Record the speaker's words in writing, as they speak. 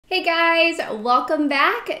Hey guys, welcome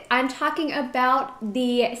back. I'm talking about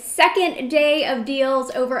the second day of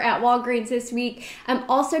deals over at Walgreens this week. I'm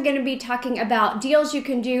also going to be talking about deals you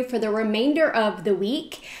can do for the remainder of the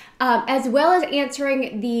week, as well as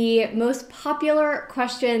answering the most popular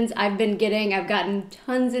questions I've been getting. I've gotten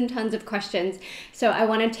tons and tons of questions, so I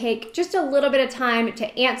want to take just a little bit of time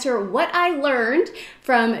to answer what I learned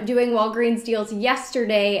from doing Walgreens deals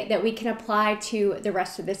yesterday that we can apply to the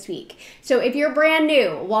rest of this week. So if you're brand new,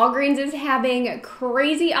 Walgreens is having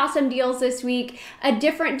crazy awesome deals this week, a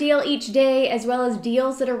different deal each day, as well as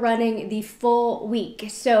deals that are running the full week.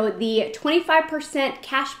 So the 25%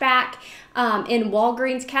 cash back in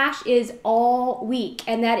Walgreens Cash is all week,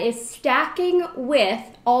 and that is stacking with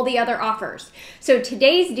all the other offers. So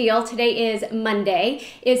today's deal, today is Monday,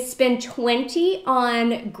 is spend $20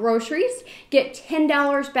 on groceries, get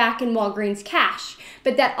 $10 back in Walgreens Cash.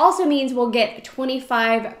 But that also means we'll get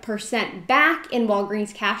 25% back in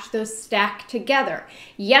Walgreens Cash, those stacked together.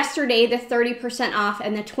 Yesterday, the 30% off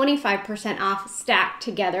and the 25% off stacked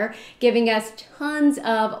together, giving us tons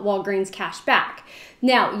of Walgreens Cash back.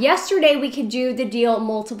 Now, yesterday we could do the deal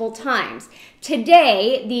multiple times.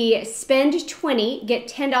 Today, the spend $20, get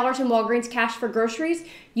 $10 in Walgreens Cash for groceries,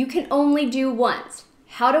 you can only do once.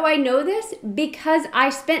 How do I know this? Because I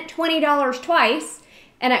spent $20 twice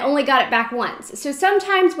and I only got it back once. So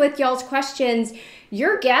sometimes with y'all's questions,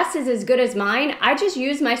 your guess is as good as mine. I just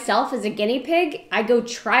use myself as a guinea pig. I go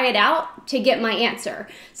try it out to get my answer.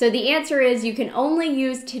 So the answer is you can only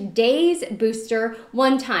use today's booster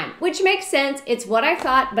one time, which makes sense. It's what I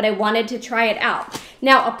thought, but I wanted to try it out.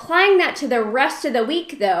 Now, applying that to the rest of the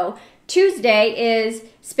week though, Tuesday is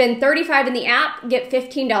spend $35 in the app, get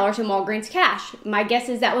 $15 in Walgreens Cash. My guess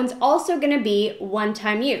is that one's also gonna be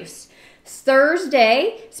one-time use.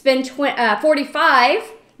 Thursday, spend $45,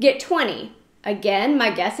 get $20. Again,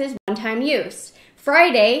 my guess is one-time use.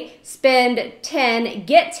 Friday, spend $10,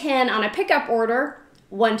 get $10 on a pickup order,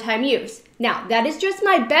 one-time use. Now, that is just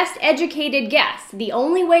my best educated guess. The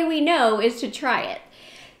only way we know is to try it.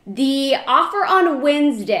 The offer on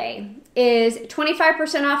Wednesday is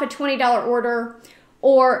 25% off a $20 order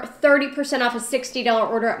or 30% off a $60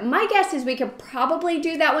 order. My guess is we could probably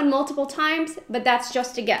do that one multiple times, but that's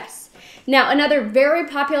just a guess. Now, another very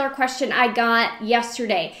popular question I got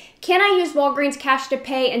yesterday. Can I use Walgreens Cash to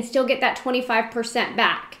pay and still get that 25%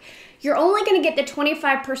 back? You're only going to get the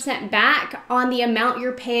 25% back on the amount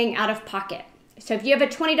you're paying out of pocket. So if you have a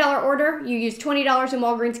 $20 order, you use $20 in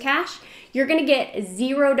Walgreens Cash, you're going to get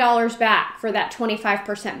 $0 back for that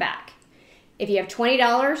 25% back. If you have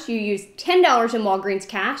 $20, you use $10 in Walgreens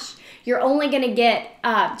Cash, you're only going to get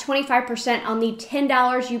 25% on the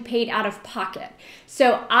 $10 you paid out of pocket.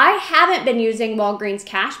 So I haven't been using Walgreens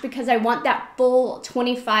Cash because I want that full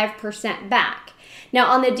 25% back.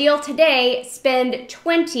 Now on the deal today, spend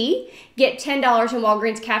 $20, get $10 in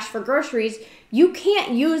Walgreens Cash for groceries. You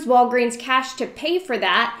can't use Walgreens Cash to pay for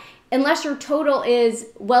that unless your total is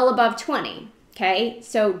well above $20. Okay,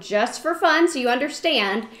 so just for fun, so you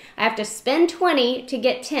understand, I have to spend $20 to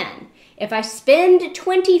get $10. If I spend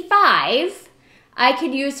 $25, I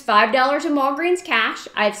could use $5 in Walgreens Cash.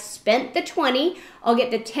 I've spent the $20. I'll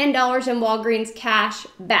get the $10 in Walgreens Cash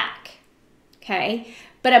back. Okay,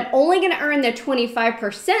 but I'm only going to earn the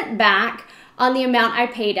 25% back on the amount I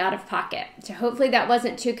paid out of pocket. So hopefully that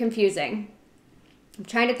wasn't too confusing. I'm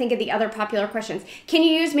trying to think of the other popular questions. Can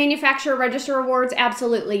you use manufacturer register rewards?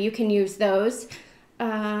 Absolutely, you can use those.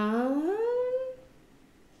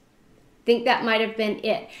 Think that might have been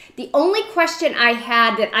it. The only question I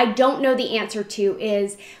had that I don't know the answer to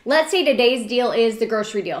is, let's say today's deal is the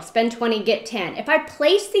grocery deal, spend 20, get 10. If I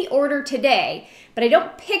place the order today, but I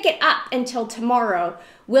don't pick it up until tomorrow,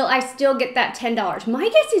 will I still get that $10? My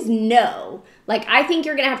guess is no. Like, I think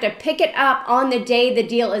you're gonna have to pick it up on the day the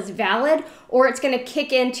deal is valid, or it's gonna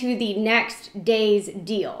kick into the next day's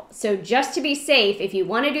deal. So just to be safe, if you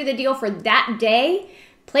wanna do the deal for that day,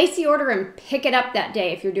 place the order and pick it up that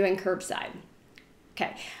day if you're doing curbside.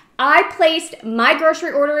 Okay, I placed my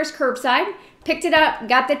grocery order as curbside, picked it up,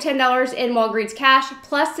 got the $10 in Walgreens Cash,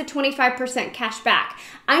 plus the 25% cash back.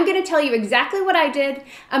 I'm gonna tell you exactly what I did.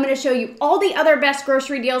 I'm gonna show you all the other best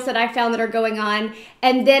grocery deals that I found that are going on,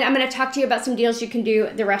 and then I'm gonna talk to you about some deals you can do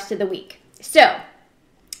the rest of the week. So,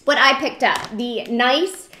 what I picked up, the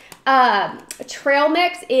nice trail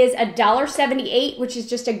mix is $1.78, which is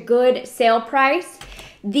just a good sale price.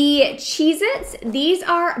 The Cheez-Its, these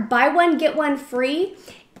are buy one, get one free.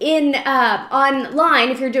 Online,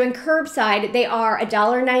 if you're doing curbside, they are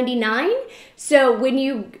 $1.99. So when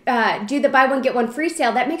you do the buy one, get one free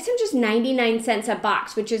sale, that makes them just 99 cents a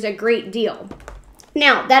box, which is a great deal.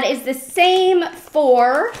 Now, that is the same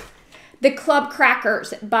for the club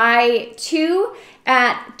crackers. Buy 2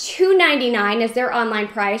 at $2.99 is their online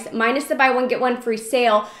price, minus the buy one get one free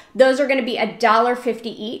sale. Those are going to be $1.50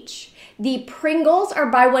 each. The Pringles are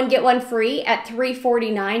buy one get one free at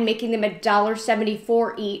 $3.49, making them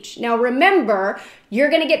 $1.74 each. Now remember,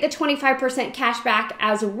 you're going to get the 25% cash back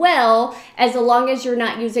as well, as long as you're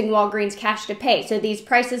not using Walgreens cash to pay. So these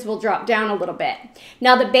prices will drop down a little bit.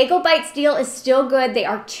 Now the Bagel Bites deal is still good. They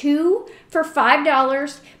are 2 for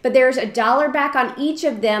 $5, but there's $1 back on each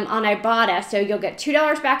of them on Ibotta. So you'll get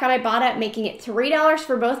 $2 back on Ibotta, making it $3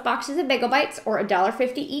 for both boxes of Bagel Bites, or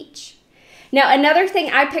 $1.50 each. Now, another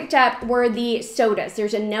thing I picked up were the sodas.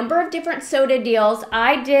 There's a number of different soda deals.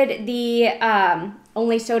 I did the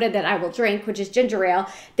only soda that I will drink, which is ginger ale.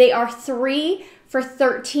 They are 3 for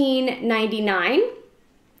 $13.99.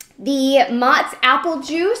 The Mott's apple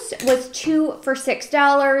juice was 2 for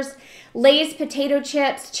 $6. Lay's potato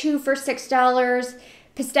chips, 2 for $6.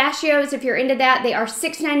 Pistachios, if you're into that, they are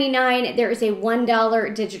 $6.99. There is a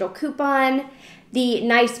 $1 digital coupon. The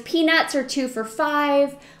Nice Peanuts are 2 for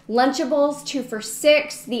 $5. Lunchables, 2 for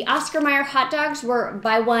 $6. The Oscar Mayer hot dogs were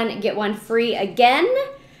buy one, get one free again.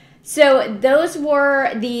 So those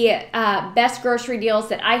were the best grocery deals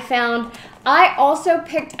that I found. I also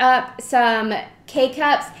picked up some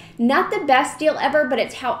K-Cups. Not the best deal ever, but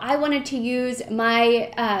it's how I wanted to use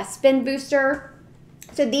my spin booster.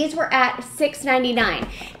 So these were at $6.99.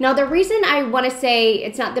 Now the reason I want to say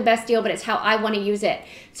it's not the best deal, but it's how I want to use it.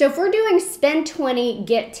 So if we're doing spend 20,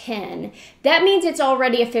 get 10, that means it's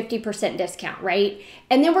already a 50% discount, right?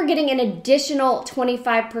 And then we're getting an additional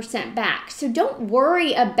 25% back. So don't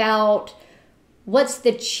worry about what's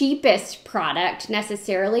the cheapest product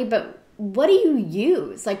necessarily, but what do you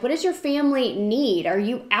use? Like, what does your family need? Are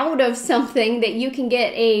you out of something that you can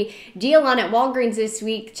get a deal on at Walgreens this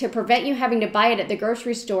week to prevent you having to buy it at the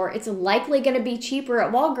grocery store? It's likely going to be cheaper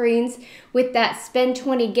at Walgreens with that spend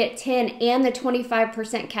 20, get 10 and the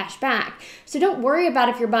 25% cash back. So don't worry about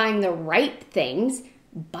if you're buying the right things.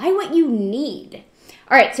 Buy what you need.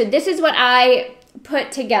 All right, so this is what I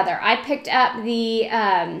put together. I picked up the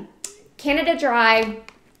Canada Dry,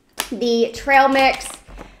 the trail mix,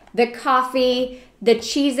 the coffee, the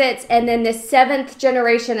Cheez-Its, and then the 7th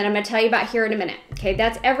generation that I'm going to tell you about here in a minute. Okay,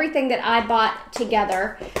 that's everything that I bought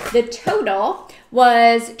together. The total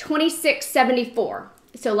was $26.74.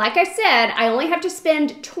 So like I said, I only have to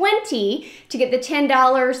spend $20 to get the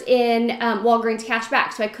 $10 in Walgreens cash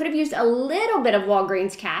back. So I could have used a little bit of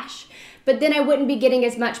Walgreens cash, but then I wouldn't be getting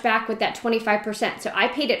as much back with that 25%. So I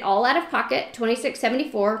paid it all out of pocket,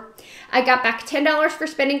 $26.74. I got back $10 for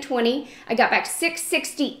spending $20. I got back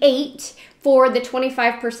 $6.68 for the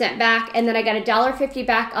 25% back, and then I got $1.50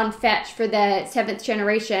 back on Fetch for the 7th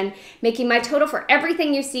generation, making my total for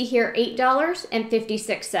everything you see here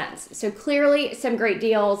 $8.56. So clearly some great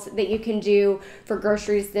deals that you can do for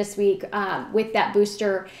groceries this week with that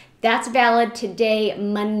booster. That's valid today,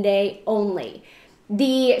 Monday only.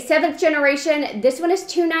 The 7th generation, this one is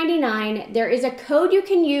 $2.99. There is a code you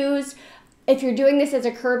can use if you're doing this as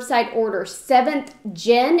a curbside order. 7th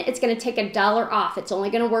Gen, it's going to take $1 off. It's only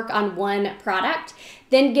going to work on one product.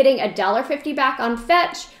 Then getting $1.50 back on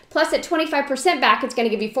Fetch, plus at 25% back, it's going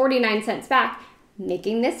to give you 49 cents back,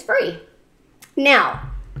 making this free.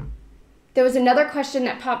 Now, there was another question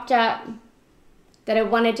that popped up that I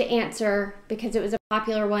wanted to answer because it was a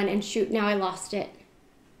popular one, and shoot, now I lost it.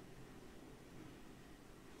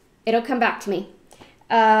 It'll come back to me.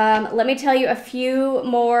 Let me tell you a few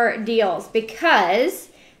more deals, because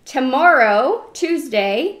tomorrow,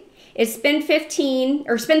 Tuesday, is spend 15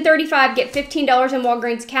 or spend 35, get $15 in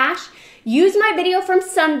Walgreens cash. Use my video from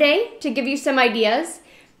Sunday to give you some ideas,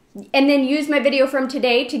 and then use my video from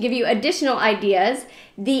today to give you additional ideas.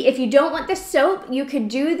 If you don't want the soap, you could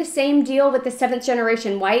do the same deal with the 7th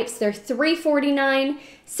generation wipes. They're $3.49.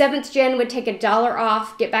 7th gen would take $1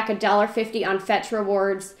 off, get back $1.50 on Fetch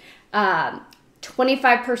rewards.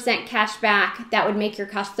 25% cash back. That would make your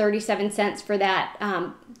cost 37 cents for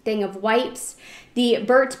that thing of wipes. The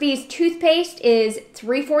Burt's Bees toothpaste is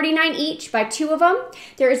 $3.49 each. Buy 2 of them.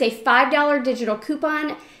 There is a $5 digital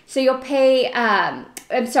coupon. So you'll pay, and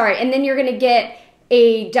then you're going to get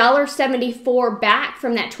a $1.74 back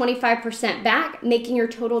from that 25% back, making your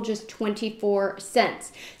total just 24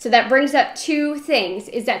 cents. So that brings up 2 things.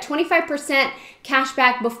 Is that 25% cash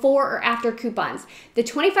back before or after coupons? The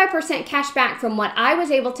 25% cash back, from what I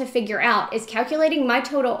was able to figure out, is calculating my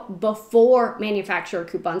total before manufacturer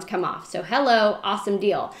coupons come off. So hello, awesome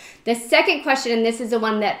deal. The second question, and this is the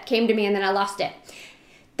one that came to me and then I lost it.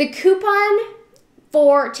 The coupon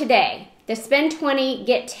for today, the spend 20,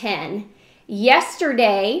 get 10.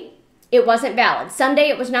 Yesterday, it wasn't valid. Sunday,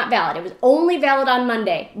 it was not valid. It was only valid on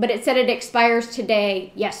Monday, but it said it expires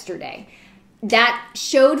today, yesterday. That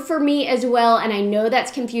showed for me as well, and I know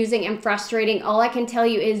that's confusing and frustrating. All I can tell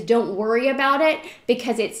you is don't worry about it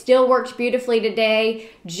because it still worked beautifully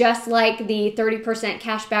today, just like the 30%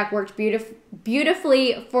 cashback worked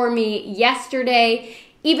beautifully for me yesterday,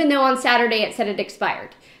 even though on Saturday it said it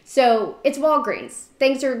expired. So it's Walgreens.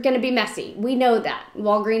 Things are going to be messy. We know that.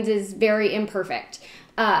 Walgreens is very imperfect.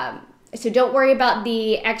 So don't worry about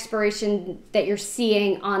the expiration that you're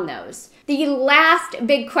seeing on those. The last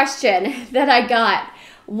big question that I got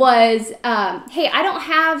was, hey, I don't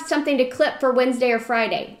have something to clip for Wednesday or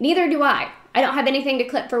Friday. Neither do I. I don't have anything to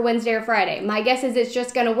clip for Wednesday or Friday. My guess is it's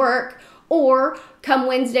just going to work, or come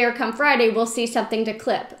Wednesday or come Friday, we'll see something to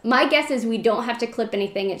clip. My guess is we don't have to clip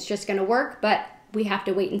anything. It's just going to work, but we have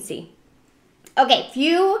to wait and see. Okay,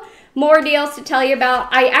 few more deals to tell you about.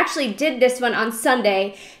 I actually did this one on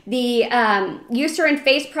Sunday. The Eucerin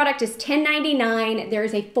face product is $10.99.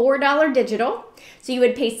 There's a $4 digital. So you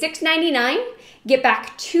would pay $6.99, get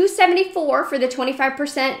back $2.74 for the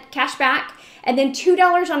 25% cash back, and then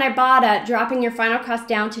 $2 on Ibotta, dropping your final cost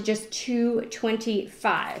down to just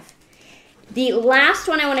 $2.25. The last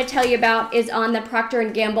one I want to tell you about is on the Procter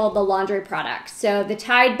 & Gamble, the laundry products. So the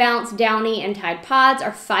Tide Bounce, Downy, and Tide Pods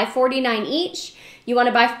are $5.49 each. You want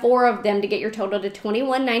to buy 4 of them to get your total to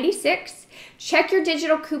 $21.96. Check your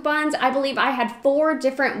digital coupons. I believe I had 4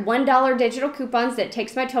 different $1 digital coupons that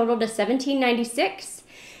takes my total to $17.96.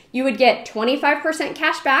 You would get 25%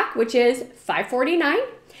 cash back, which is $5.49.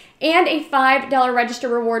 And a $5 register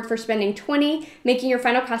reward for spending $20, making your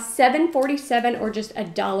final cost $7.47 or just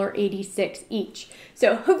 $1.86 each.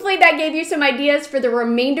 So hopefully that gave you some ideas for the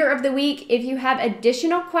remainder of the week. If you have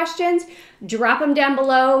additional questions, drop them down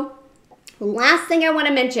below. Last thing I want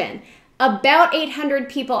to mention, about 800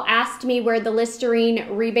 people asked me where the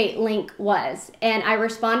Listerine rebate link was, and I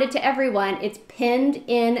responded to everyone. It's pinned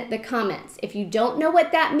in the comments. If you don't know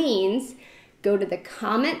what that means, go to the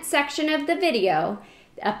comment section of the video.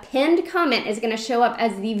 A pinned comment is going to show up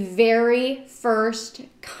as the very first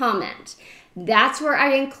comment. That's where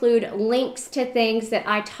I include links to things that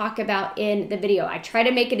I talk about in the video. I try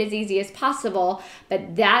to make it as easy as possible,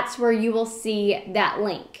 but that's where you will see that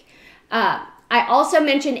link. I also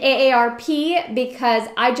mentioned AARP because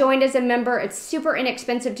I joined as a member. It's super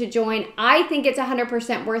inexpensive to join. I think it's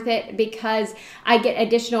 100% worth it because I get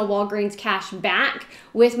additional Walgreens cash back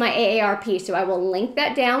with my AARP. So I will link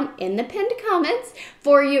that down in the pinned comments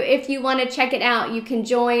for you if you want to check it out. You can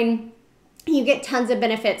join. You get tons of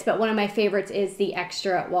benefits, but one of my favorites is the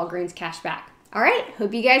extra Walgreens cash back. All right,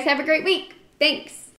 hope you guys have a great week. Thanks.